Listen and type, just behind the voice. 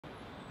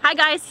Hi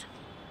guys.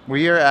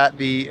 We are at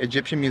the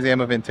Egyptian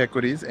Museum of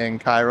Antiquities in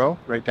Cairo,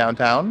 right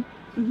downtown.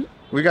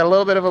 We got a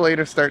little bit of a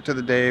later start to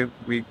the day.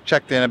 We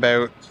checked in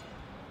about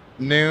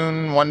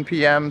noon, 1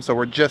 p.m., so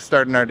we're just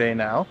starting our day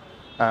now.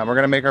 We're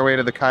going to make our way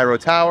to the Cairo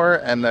Tower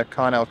and the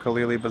Khan el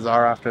Khalili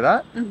bazaar after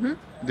that.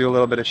 Do a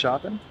little bit of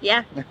shopping.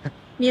 Yeah.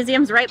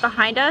 Museum's right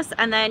behind us,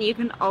 and then you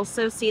can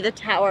also see the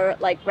tower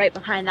like right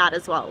behind that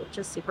as well, which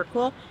is super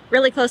cool.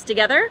 Really close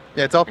together.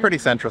 Yeah, it's all pretty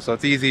central, so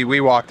it's easy. We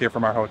walked here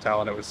from our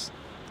hotel and it was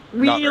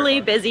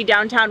really busy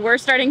downtown. We're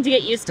starting to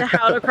get used to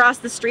how to cross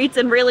the streets,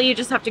 and really you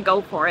just have to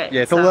go for it.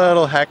 Yeah, it's a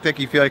little hectic.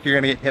 You feel like you're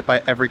going to get hit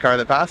by every car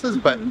that passes,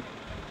 but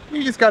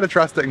you just got to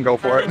trust it and go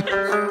for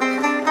it.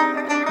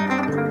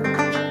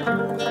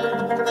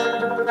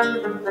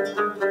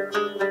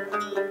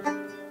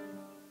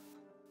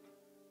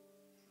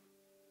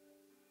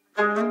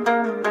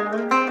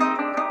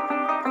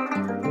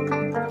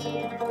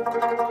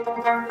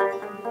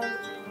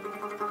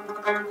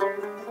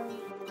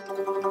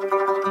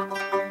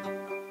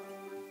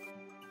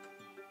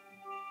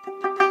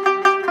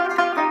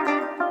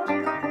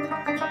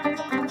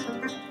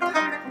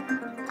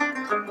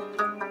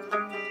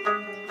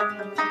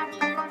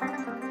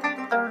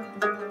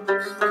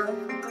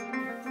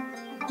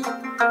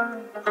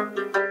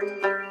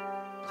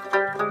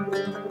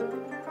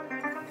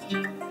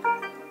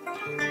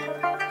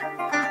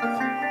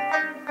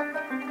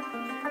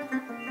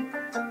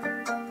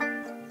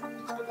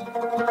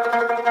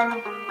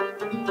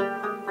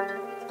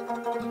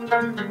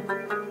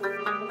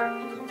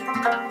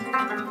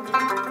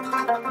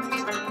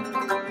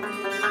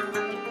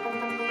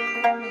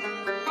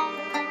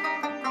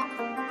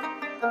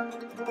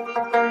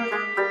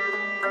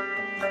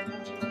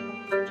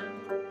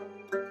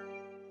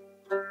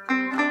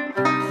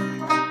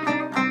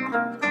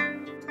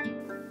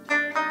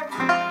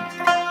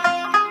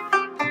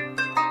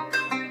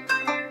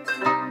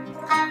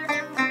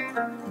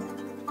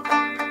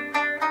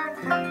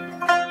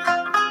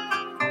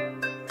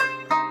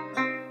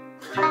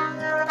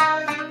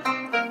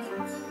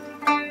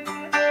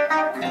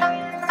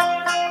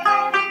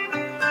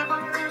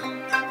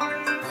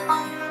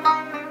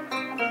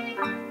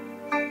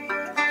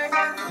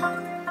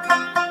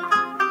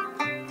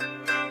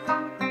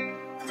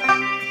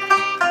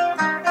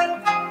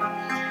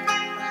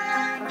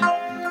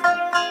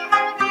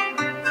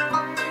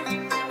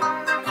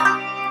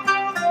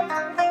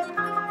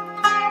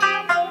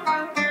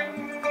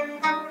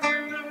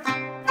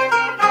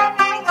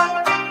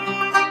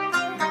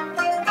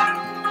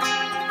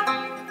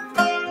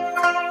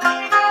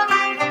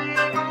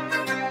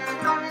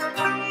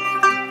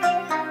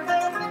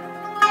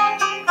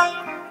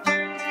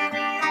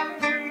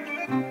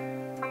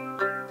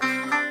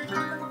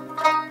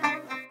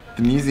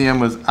 The museum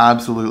was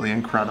absolutely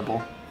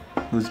incredible.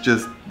 It was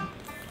just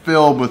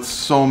filled with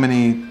so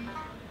many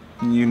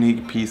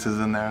unique pieces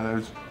in there.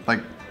 There's like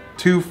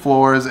 2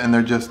 floors and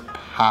they're just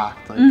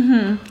packed.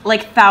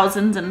 Like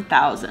thousands and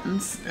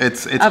thousands.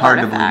 It's hard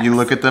to believe. You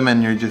look at them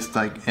and you're just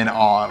like in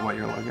awe at what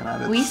you're looking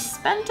at. We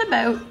spent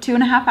about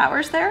 2.5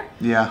 hours there.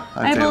 Yeah,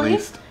 I'd say at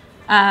least.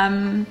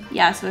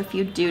 Yeah, so if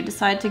you do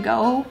decide to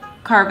go,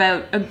 carve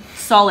out a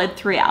solid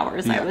 3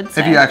 hours, I would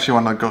say. If you actually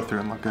want to go through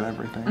and look at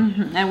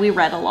everything. And we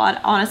read a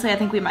lot. Honestly, I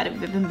think we might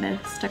have even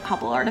missed a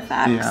couple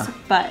artifacts. Yeah.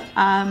 But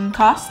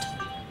cost?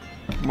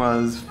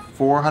 Was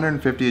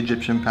 450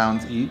 Egyptian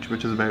pounds each,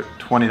 which is about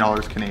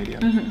 $20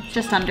 Canadian.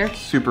 Just under.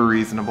 Super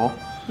reasonable.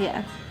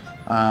 Yeah.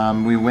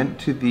 We went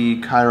to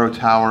the Cairo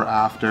Tower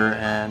after,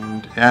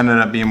 and it ended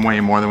up being way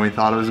more than we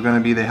thought it was going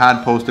to be. They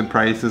had posted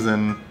prices,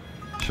 and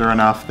sure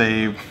enough,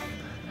 they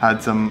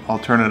had some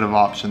alternative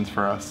options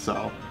for us.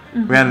 So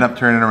we ended up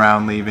turning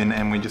around, leaving,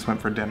 and we just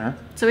went for dinner.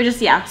 So we just,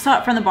 saw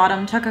it from the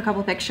bottom, took a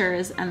couple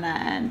pictures, and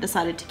then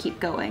decided to keep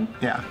going.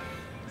 Yeah.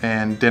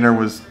 And dinner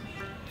was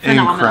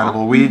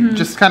incredible. We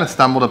just kind of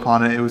stumbled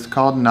upon it. It was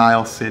called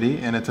Nile City,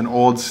 and it's an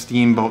old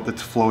steamboat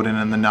that's floating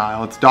in the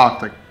Nile. It's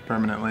docked like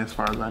permanently as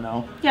far as I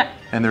know. Yeah.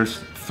 And there's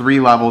 3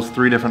 levels,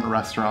 3 different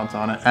restaurants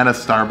on it, and a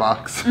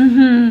Starbucks.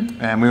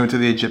 And we went to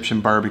the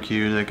Egyptian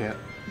barbecue to get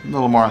a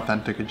little more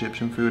authentic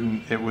Egyptian food,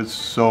 and it was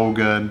so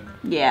good.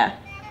 Yeah.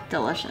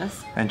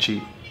 Delicious. And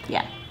cheap.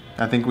 Yeah.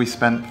 I think we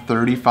spent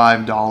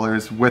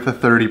 $35 with a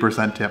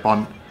 30% tip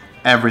on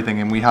everything,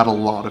 and we had a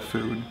lot of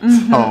food.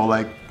 So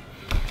like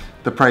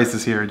the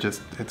prices here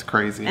it's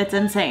crazy. It's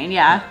insane,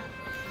 yeah.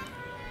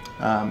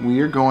 We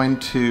are going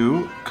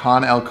to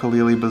Khan el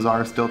Khalili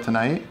bazaar still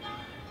tonight.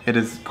 It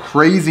is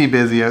crazy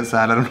busy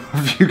outside. I don't know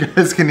if you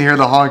guys can hear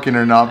the honking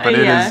or not, but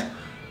it is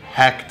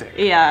hectic.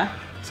 Yeah.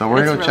 So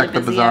we're going to go check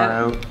the bazaar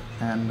out.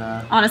 And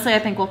honestly, I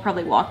think we'll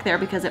probably walk there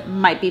because it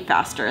might be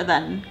faster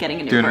than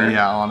getting an Uber.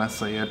 Yeah,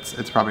 honestly,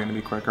 it's probably going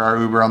to be quicker. Our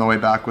Uber on the way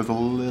back was a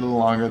little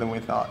longer than we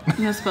thought. It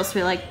was supposed to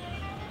be like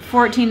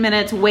 14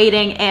 minutes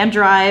waiting and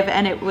drive,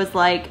 and it was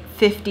like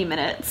 50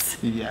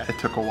 minutes. Yeah, it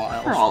took a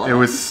while. For all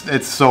of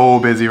it's so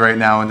busy right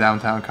now in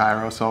downtown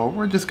Cairo, so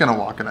we're just going to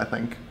walk it, I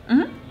think.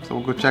 So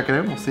we'll go check it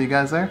out. We'll see you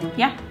guys there.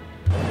 Yeah.